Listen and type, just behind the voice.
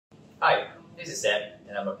Hi, this is Sam,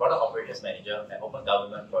 and I'm a Product Operations Manager at Open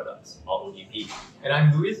Government Products, or OGP. And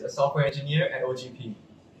I'm Louiz, a software engineer at OGP.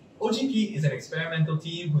 OGP is an experimental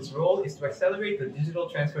team whose role is to accelerate the digital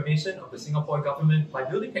transformation of the Singapore government by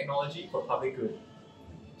building technology for public good.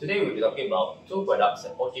 Today we'll be talking about two products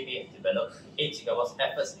that OGP has developed to aid Singapore's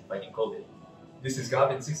efforts in fighting COVID. This is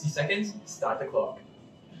Gov in 60 seconds, start the clock.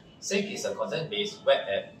 Sync is a consent-based web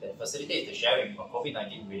app that facilitates the sharing of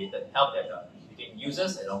COVID-19 related health data between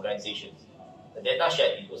users and organizations. The data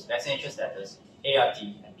shared includes vaccination status, ART,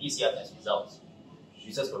 and PCR test results.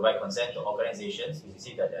 Users provide consent to organizations to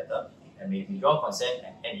receive their data and may withdraw consent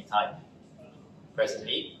at any time.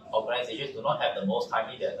 Presently, organizations do not have the most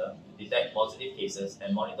timely data to detect positive cases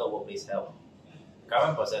and monitor workplace health.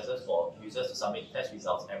 Current processes for users to submit test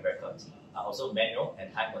results and records are also manual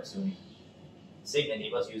and time-consuming. Sync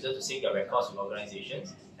enables users to sync their records with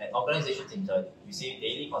organizations, and organizations in turn receive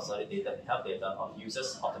daily consolidated health data of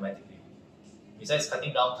users automatically. Besides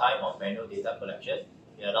cutting down time of manual data collection,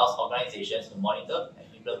 it allows organizations to monitor and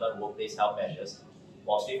implement workplace health measures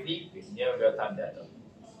more swiftly with near real-time data.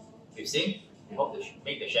 With Sync, we hope to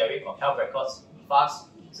make the sharing of health records fast,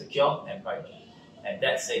 secure, and private. And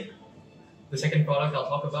that's Sync. The second product I'll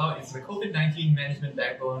talk about is the COVID-19 Management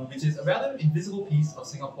Backbone, which is a rather invisible piece of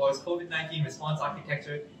Singapore's COVID-19 response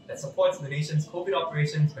architecture that supports the nation's COVID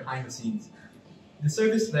operations behind the scenes. The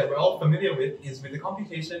service that we're all familiar with is with the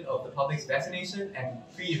computation of the public's vaccination and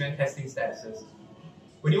pre-event testing statuses.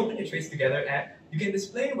 When you open your Trace Together app, you can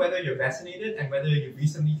display whether you're vaccinated and whether you've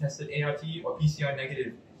recently tested ART or PCR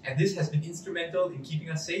negative, and this has been instrumental in keeping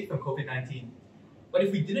us safe from COVID-19. But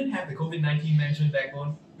if we didn't have the COVID-19 Management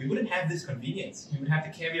Backbone, we wouldn't have this convenience. We would have to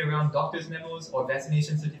carry around doctor's memos or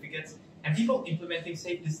vaccination certificates, and people implementing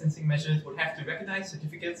safe distancing measures would have to recognize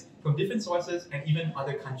certificates from different sources and even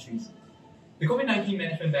other countries. The COVID-19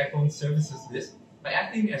 Management Backbone services this by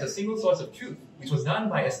acting as a single source of truth, which was done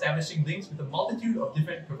by establishing links with a multitude of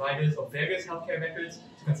different providers of various healthcare records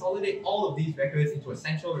to consolidate all of these records into a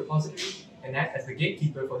central repository and act as the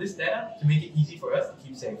gatekeeper for this data to make it easy for us to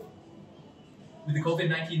keep safe. With the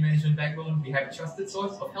COVID-19 Management Backbone, we have a trusted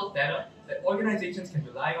source of health data that organizations can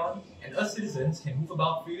rely on, and us citizens can move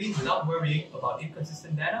about freely without worrying about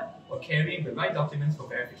inconsistent data or carrying the right documents for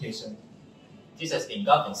verification. This has been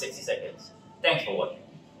Gov in 60 seconds. Thanks for watching.